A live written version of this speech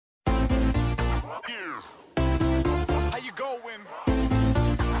How you going?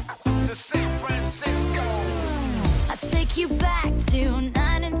 To San Francisco. I'll take you back to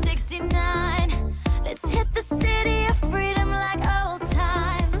 1969. Let's hit the city of freedom like old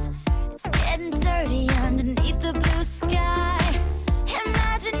times. It's getting dirty underneath the blue sky.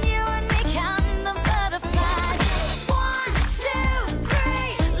 Imagine you and me counting the butterflies. 1, 2,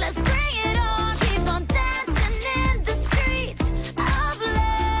 3, let's bring it on. Keep on dancing in the streets of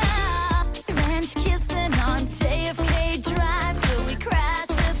love. French kissing on JFK Drive till we crash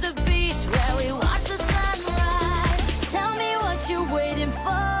at the beach where we watch the sunrise. Tell me what you're waiting for.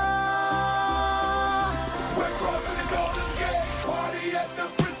 We're crossing the Golden Gate, party at the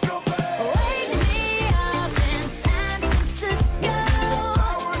Frisco Bay. Wake me up in San Francisco.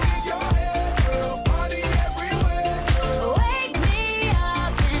 Power in your head, girl, party everywhere. Wake me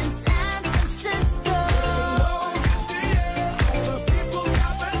up in San Francisco. Love is in the air, all the people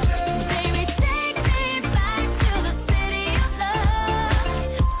got their share. Baby, take me back to the city of love,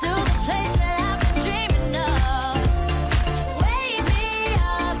 to the place that I've been dreaming of. Wake me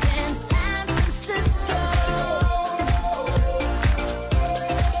up in San Francisco.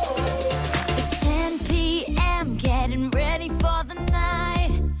 It's 10 p.m., getting ready for the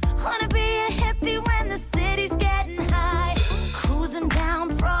night. Wanna be a hippie when the city's getting high. Cruising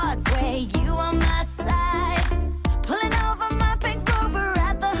down Broadway, you on my side. Pulling over my pink Rover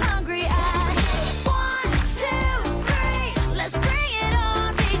at the Hungry Eye. 1, 2, 3, let's bring it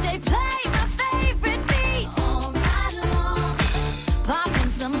on. DJ, play my favorite beats all night long. Popping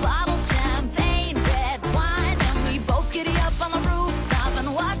some bottle champagne, red wine, and we both giddy up on the rooftop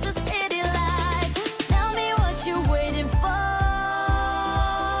and watch the city lights. Tell me what you're waiting for.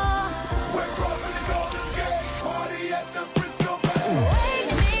 We're crossing the Golden Gate, party at the Frisco Bay.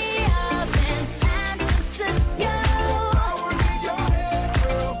 Wake me up in San Francisco. Power in your head,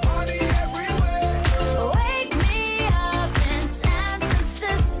 girl, party everywhere. Wake me up in San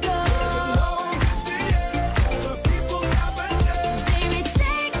Francisco. Love is in the air, all the people got their share. Baby,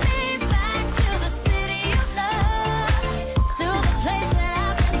 take me back to the city of love, to the place that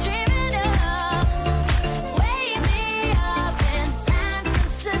I've been dreaming of. Wake me up in San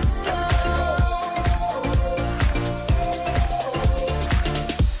Francisco.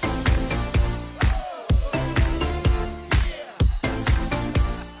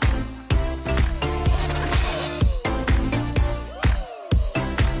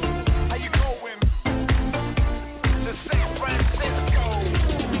 How you going? To San Francisco.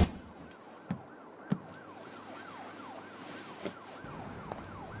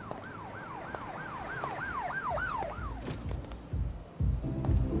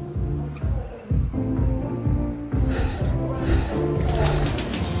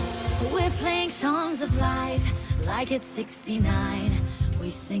 We're playing songs of life like it's 69.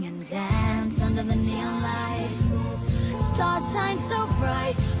 We sing and dance under the neon lights. Stars shine so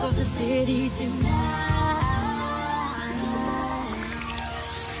bright over the city tonight.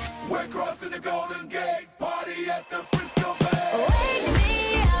 We're crossing the Golden Gate, party at the Frisco